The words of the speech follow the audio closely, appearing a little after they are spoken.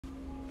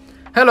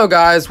Hello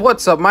guys,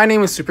 what's up? My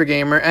name is Super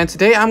Gamer, and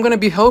today I'm going to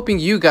be helping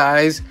you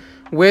guys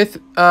with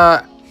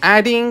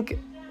removing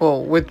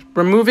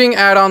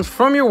add-ons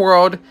from your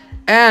world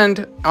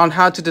and on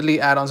how to delete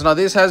add-ons. Now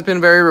this has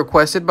been very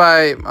requested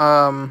by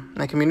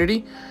my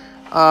community.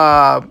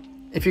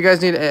 If you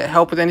guys need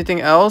help with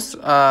anything else,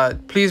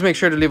 please make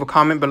sure to leave a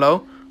comment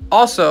below.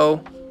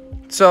 Also,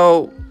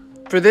 so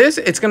for this,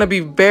 it's going to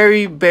be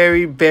very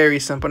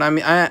simple.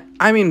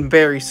 I mean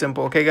very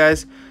simple, okay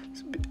guys?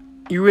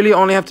 You really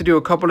only have to do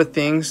a couple of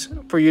things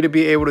for you to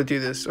be able to do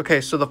this. Okay,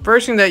 so the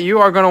first thing that you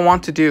are going to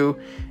want to do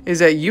is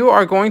that you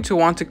are going to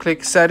want to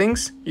click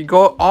settings. You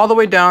go all the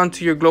way down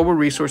to your global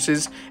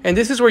resources, and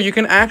this is where you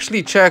can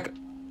actually check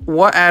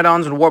what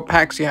add-ons and what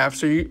packs you have.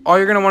 So all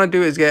you're going to want to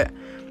do is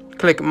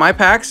click my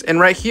packs, and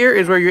right here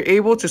is where you're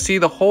able to see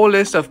the whole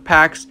list of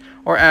packs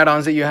or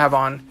add-ons that you have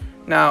on.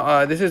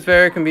 Now this is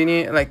very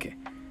convenient. Like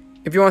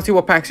if you want to see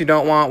what packs you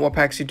don't want, what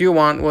packs you do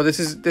want, well this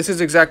is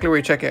exactly where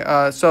you check it.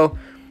 So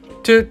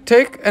to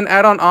take an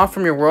add-on off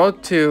from your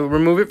world, to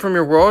remove it from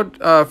your world,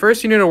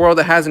 first you need a world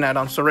that has an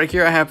add-on. So right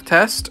here I have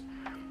test.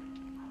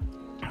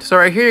 So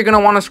right here you're going to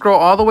want to scroll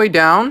all the way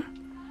down,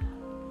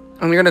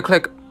 and you're going to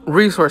click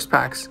resource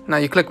packs. Now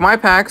you click my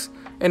packs,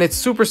 and it's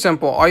super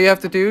simple. All you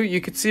have to do,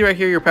 you can see right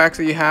here your packs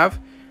that you have.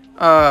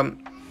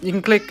 You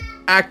can click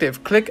active,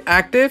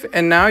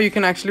 and now you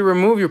can actually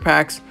remove your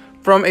packs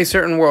from a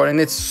certain world, and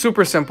it's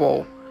super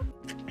simple.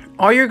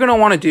 All you're going to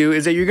want to do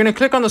is that you're going to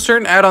click on the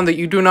certain add-on that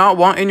you do not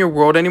want in your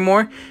world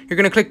anymore. You're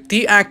going to click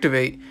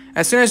deactivate.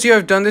 As soon as you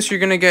have done this, you're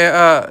going to get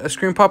a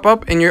screen pop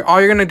up, and all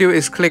you're going to do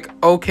is click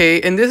OK.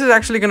 And this is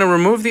actually going to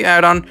remove the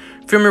add-on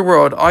from your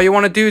world. All you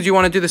want to do is you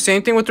want to do the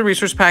same thing with the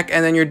resource pack,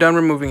 and then you're done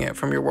removing it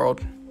from your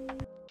world.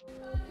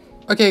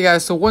 Okay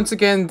guys, so once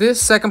again,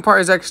 this second part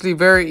is actually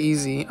very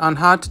easy on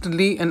how to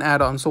delete an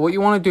add-on. So what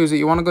you want to do is that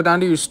you want to go down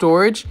to your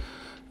storage.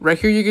 Right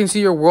here you can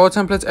see your world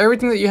templates,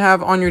 everything that you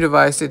have on your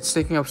device. It's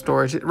taking up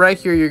storage. Right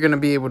here you're going to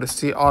be able to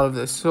see all of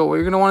this. So what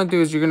you're going to want to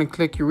do is you're going to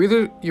click your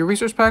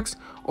resource packs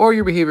or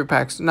your behavior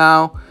packs.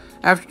 Now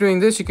after doing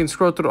this, you can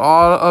scroll through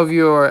all of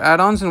your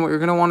add-ons, and what you're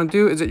going to want to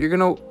do is that you're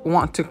going to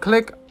want to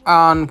click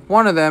on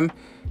one of them,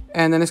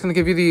 and then it's going to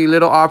give you the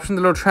little option,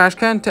 the little trash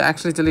can, to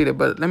actually delete it.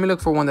 But let me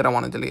look for one that I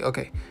want to delete.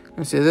 Okay, let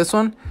me see this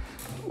one.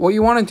 What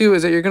you want to do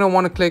is that you're going to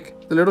want to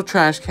click the little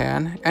trash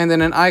can, and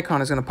then an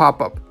icon is going to pop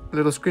up.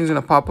 Little screen's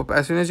gonna pop up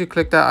as soon as you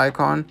click that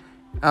icon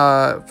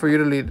for you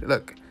to delete.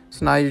 Look,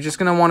 so now you're just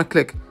gonna want to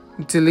click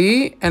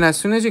delete, and as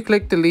soon as you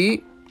click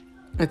delete,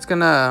 it's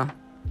gonna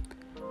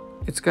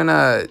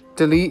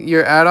delete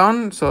your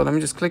add-on. So let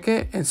me just click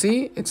it and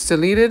see it's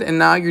deleted, and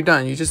now you're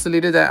done. You just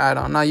deleted that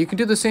add-on. Now you can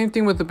do the same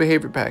thing with the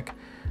behavior pack.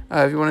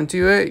 If you want to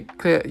do it,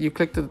 you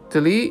click the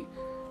delete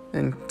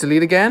and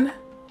delete again,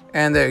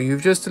 and there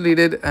you've just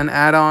deleted an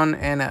add-on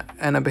and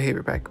a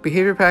behavior pack.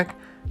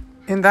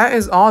 And that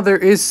is all there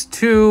is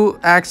to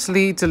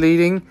actually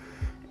deleting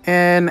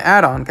an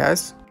add-on,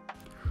 guys.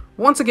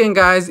 Once again,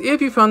 guys,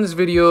 if you found this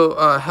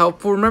video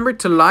helpful, remember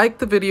to like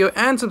the video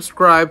and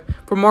subscribe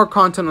for more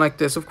content like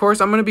this. Of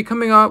course, I'm going to be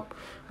coming up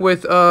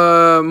with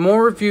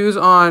more reviews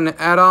on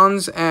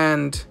add-ons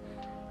and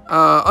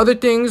other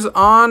things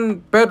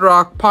on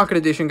Bedrock Pocket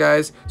Edition,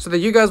 guys, so that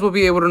you guys will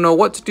be able to know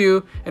what to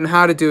do and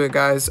how to do it,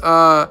 guys.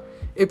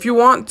 If you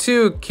want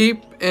to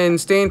keep and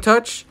stay in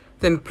touch,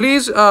 then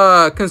please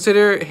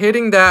consider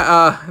hitting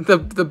that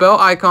the bell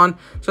icon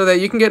so that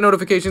you can get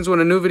notifications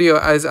when a new video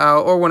is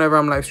out or whenever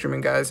I'm live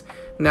streaming, guys.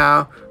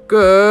 Now,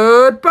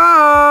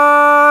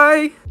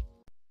 goodbye!